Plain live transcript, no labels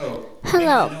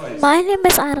Hello, my name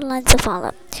is Adeline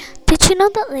Zavala. Did you know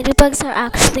that ladybugs are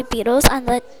actually beetles? And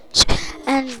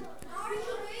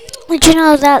did you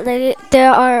know that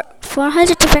there are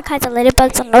 400 different kinds of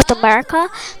ladybugs in North America?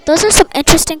 Those are some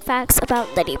interesting facts about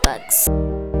ladybugs.